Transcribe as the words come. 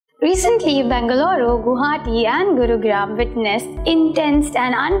Recently, Bengaluru, Guwahati and Gurugram witnessed intense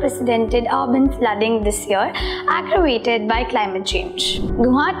and unprecedented urban flooding this year, aggravated by climate change.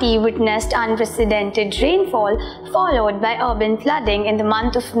 Guwahati witnessed unprecedented rainfall followed by urban flooding in the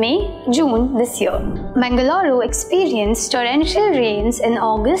month of May-June this year. Bengaluru experienced torrential rains in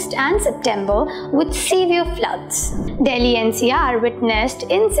August and September with severe floods. Delhi NCR witnessed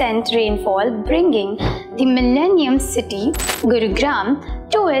incessant rainfall, bringing the Millennium City, Gurugram,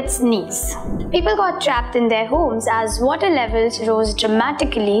 to its knees. People got trapped in their homes as water levels rose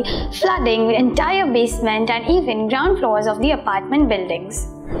dramatically, flooding the entire basement and even ground floors of the apartment buildings.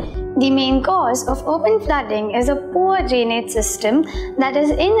 The main cause of urban flooding is a poor drainage system that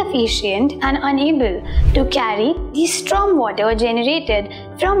is inefficient and unable to carry the storm water generated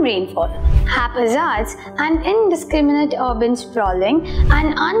from rainfall. Haphazards and indiscriminate urban sprawling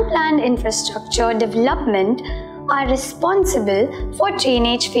and unplanned infrastructure development are responsible for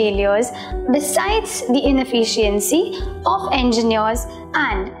drainage failures, besides the inefficiency of engineers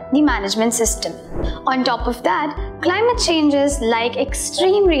and the management system. On top of that, climate changes like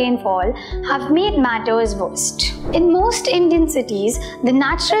extreme rainfall have made matters worse. In most Indian cities, the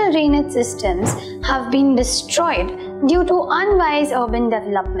natural drainage systems have been destroyed due to unwise urban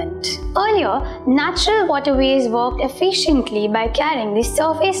development. Earlier, natural waterways worked efficiently by carrying the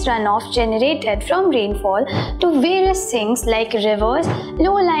surface runoff generated from rainfall to various sinks like rivers,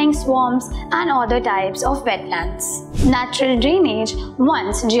 low-lying swamps, and other types of wetlands. Natural drainage,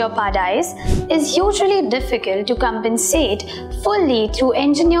 once jeopardized, is usually difficult to compensate fully through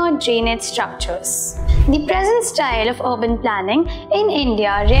engineered drainage structures. The present style of urban planning in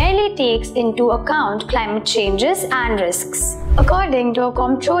India rarely takes into account climate changes and risks. According to a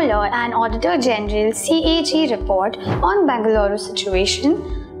Comptroller and Auditor General CAG report on Bengaluru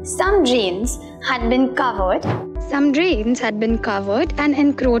situation, some drains had been covered and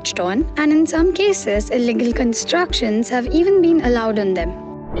encroached on, and in some cases illegal constructions have even been allowed on them.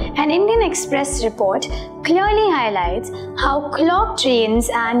 An Indian Express report clearly highlights how clogged drains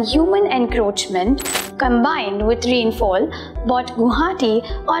and human encroachment combined with rainfall brought Guwahati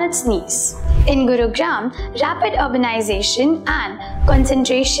on its knees. In Gurugram, rapid urbanization and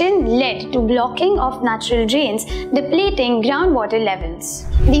concentration led to blocking of natural drains, depleting groundwater levels.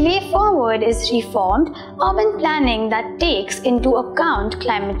 The way forward is reformed urban planning that takes into account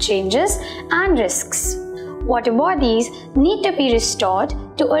climate changes and risks. Water bodies need to be restored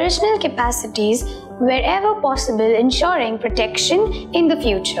to original capacities wherever possible, ensuring protection in the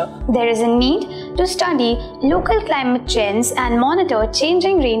future. There is a need to study local climate trends and monitor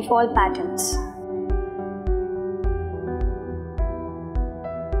changing rainfall patterns.